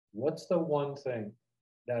What's the one thing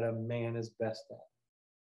that a man is best at?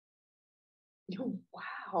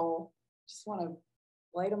 Wow. Just want to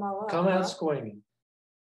light them all up. Come out swinging.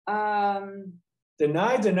 Um,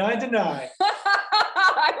 Deny, deny, deny.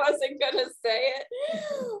 I wasn't gonna say it.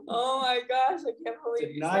 Oh my gosh, I can't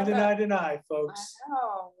believe you Deny, said deny, that. deny, folks.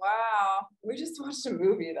 Oh wow. We just watched a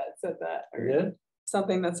movie that said that. Or Yeah.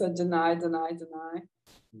 something that said deny, deny, deny.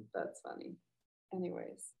 That's funny.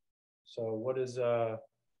 Anyways. So what is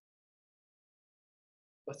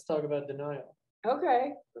let's talk about denial.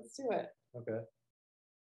 Okay, let's do it. Okay.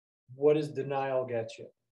 What does denial get you?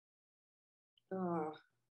 Oh,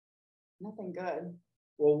 nothing good.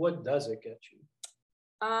 Well, what does it get you?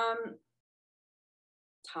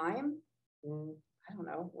 Time? I don't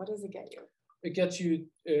know. What does it get you? It gets you,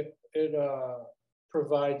 it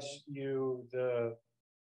provides you the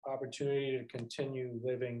opportunity to continue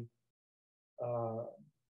living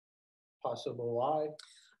possible life.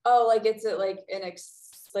 Oh, like it's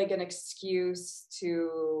like an excuse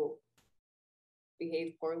to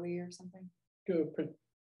behave poorly or something. To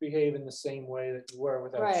behave in the same way that you were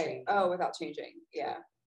without changing. Oh, without changing. Yeah.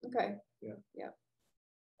 Okay. Yeah. Yeah.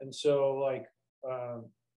 And so, like, I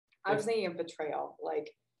was thinking of betrayal,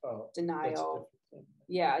 like denial.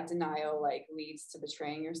 Yeah, denial like leads to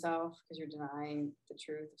betraying yourself because you're denying the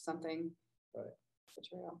truth of something. Right.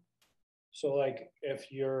 Betrayal. So, like,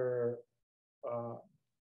 if you're,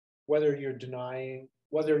 whether you're in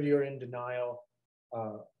denial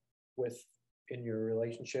in your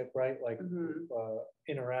relationship, right? Like,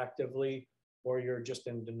 interactively, or you're just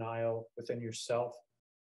in denial within yourself.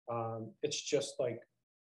 It's just like,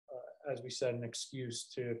 as we said, an excuse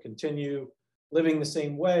to continue living the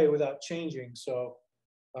same way without changing. So,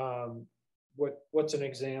 what's an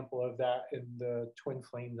example of that in the twin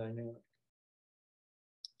flame dynamic?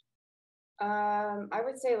 I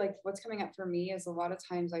would say like what's coming up for me is a lot of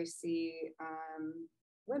times I see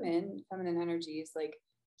women, feminine energies, like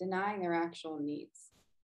denying their actual needs,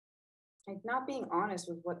 like not being honest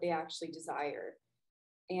with what they actually desire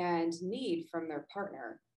and need from their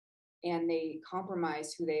partner. And they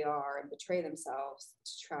compromise who they are and betray themselves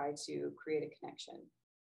to try to create a connection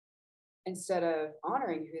instead of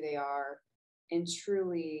honoring who they are and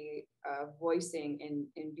truly voicing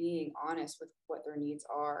and being honest with what their needs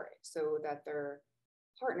are so that their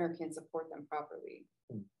partner can support them properly.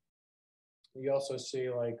 You also see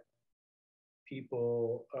like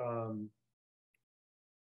people,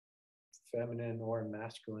 feminine or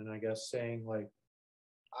masculine, I guess, saying like,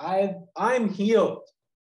 I'm healed.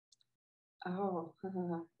 Oh,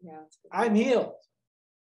 yeah. I'm healed.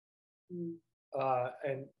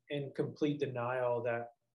 And in complete denial that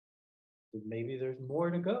maybe there's more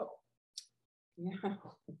to go. Yeah.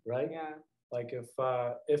 Right? Yeah. Like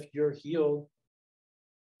if you're healed,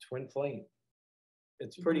 twin flame.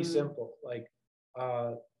 It's pretty simple. Like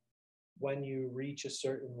when you reach a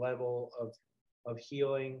certain level of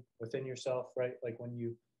healing within yourself, right? Like when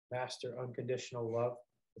you master unconditional love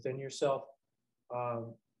within yourself,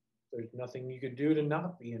 there's nothing you could do to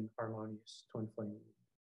not be in harmonious twin flame.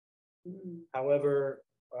 However,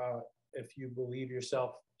 if you believe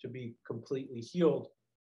yourself to be completely healed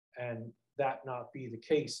and that not be the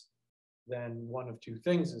case, then one of two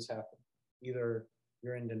things has happened. Either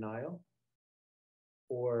you're in denial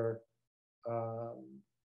or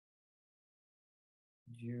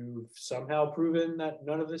you've somehow proven that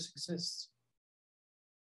none of this exists.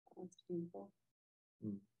 That's painful.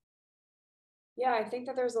 Yeah, I think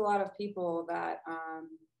that there's a lot of people that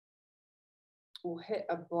will hit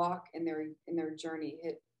a block in their journey,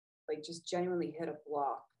 just genuinely hit a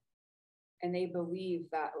block, and they believe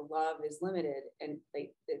that love is limited and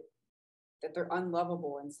that they're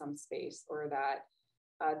unlovable in some space, or that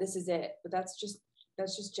this is it. But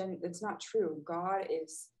that's not true. God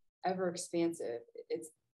is ever expansive.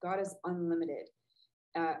 God is unlimited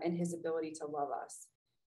in His ability to love us,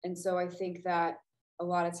 and so I think that a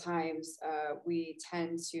lot of times we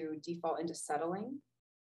tend to default into settling.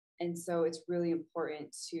 And so it's really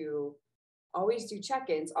important to always do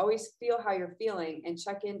check-ins, always feel how you're feeling and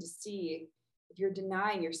check in to see if you're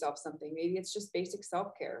denying yourself something. Maybe it's just basic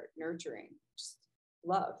self-care, nurturing, just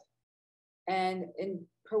love. And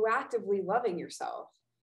proactively loving yourself,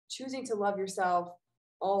 choosing to love yourself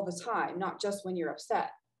all the time, not just when you're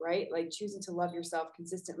upset, right? Like choosing to love yourself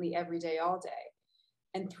consistently every day, all day.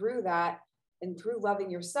 And through that, and through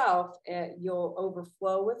loving yourself, you'll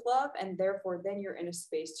overflow with love. And therefore, then you're in a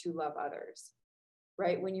space to love others,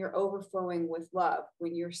 right? When you're overflowing with love,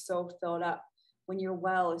 when you're so filled up, when your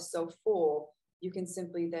well is so full, you can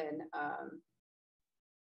simply then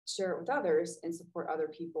share it with others and support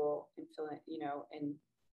other people and feel it, and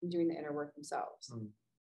doing the inner work themselves.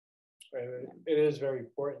 Right? It is very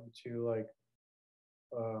important to like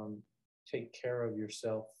take care of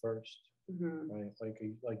yourself first, right?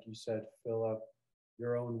 Like you said, fill up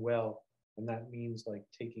your own well, and that means like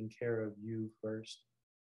taking care of you first.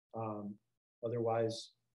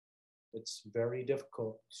 Otherwise, it's very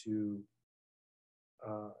difficult to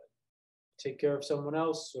uh, take care of someone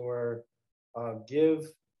else or give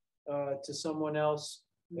to someone else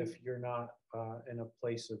if you're not in a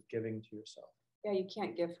place of giving to yourself. Yeah, you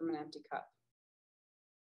can't give from an empty cup.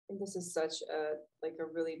 I think this is such a like a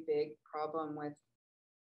really big problem with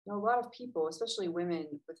a lot of people, especially women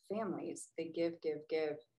with families. They give,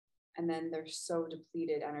 and then they're so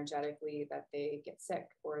depleted energetically that they get sick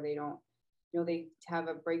or they don't, they have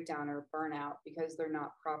a breakdown or burnout because they're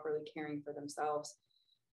not properly caring for themselves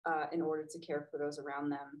in order to care for those around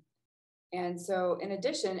them. And so, in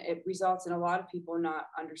addition, it results in a lot of people not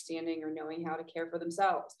understanding or knowing how to care for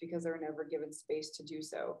themselves because they're never given space to do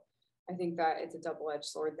so. I think that it's a double-edged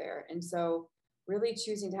sword there. And so, really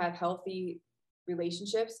choosing to have healthy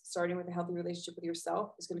relationships, starting with a healthy relationship with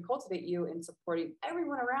yourself, is going to cultivate you and supporting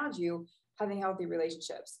everyone around you having healthy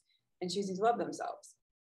relationships and choosing to love themselves.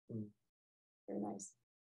 Very nice.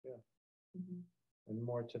 Yeah. And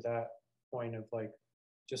more to that point of like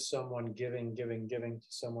just someone giving to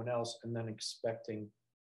someone else and then expecting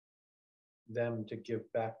them to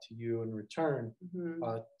give back to you in return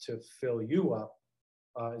to fill you up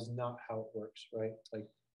is not how it works, right? Like,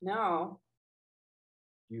 no,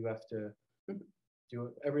 you have to do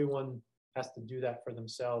it. Everyone has to do that for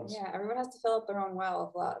themselves. Yeah, everyone has to fill up their own well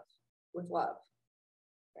of love with love,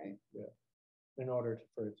 right? Yeah, in order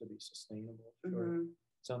for it to be sustainable. Sure.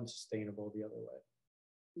 It's unsustainable the other way.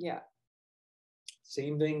 Yeah.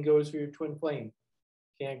 Same thing goes for your twin flame.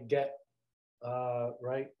 Can't get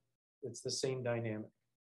right. It's the same dynamic.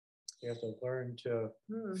 You have to learn to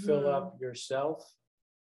fill up yourself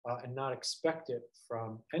and not expect it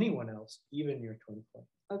from anyone else, even your twin flame.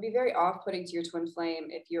 It would be very off-putting to your twin flame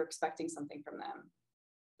if you're expecting something from them.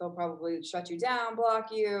 They'll probably shut you down, block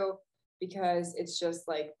you, because it's just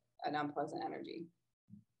like an unpleasant energy.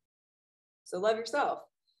 So love yourself.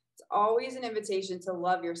 It's always an invitation to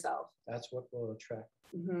love yourself. That's what will attract.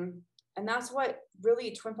 And that's what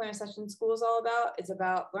really Twin Flame Ascension School is all about. It's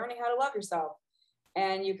about learning how to love yourself.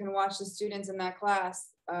 And you can watch the students in that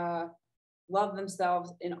class love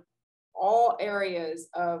themselves in all areas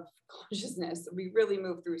of consciousness. We really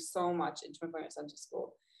move through so much in Twin Flame Ascension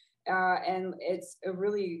School. And it's a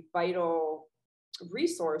really vital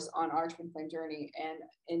resource on our Twin Flame journey.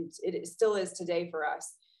 And it still is today for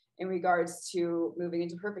us in regards to moving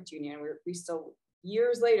into perfect union. We still,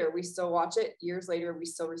 years later, we still watch it. Years later, we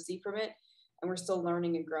still receive from it. And we're still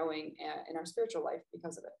learning and growing in our spiritual life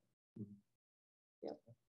because of it. Yep.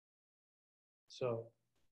 So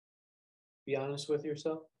be honest with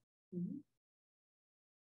yourself.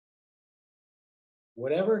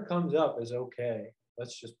 Whatever comes up is okay.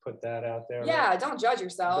 Let's just put that out there. Yeah, right? Don't judge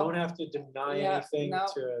yourself. You don't have to deny anything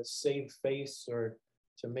to save face or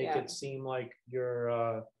to make it seem like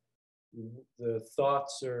you're the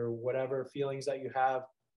thoughts or whatever feelings that you have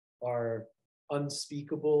are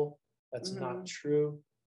unspeakable. That's not true.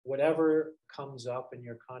 Whatever comes up in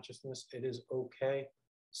your consciousness, it is okay,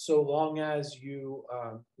 so long as you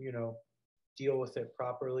deal with it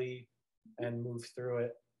properly and move through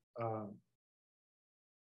it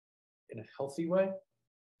in a healthy way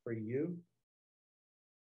for you.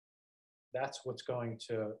 That's what's going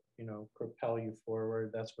to propel you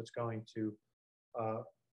forward. That's what's going to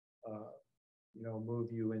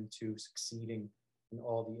move you into succeeding in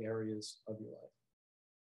all the areas of your life.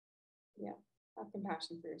 Yeah, have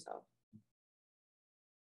compassion for yourself.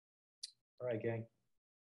 All right, gang.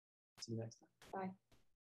 See you next time. Bye.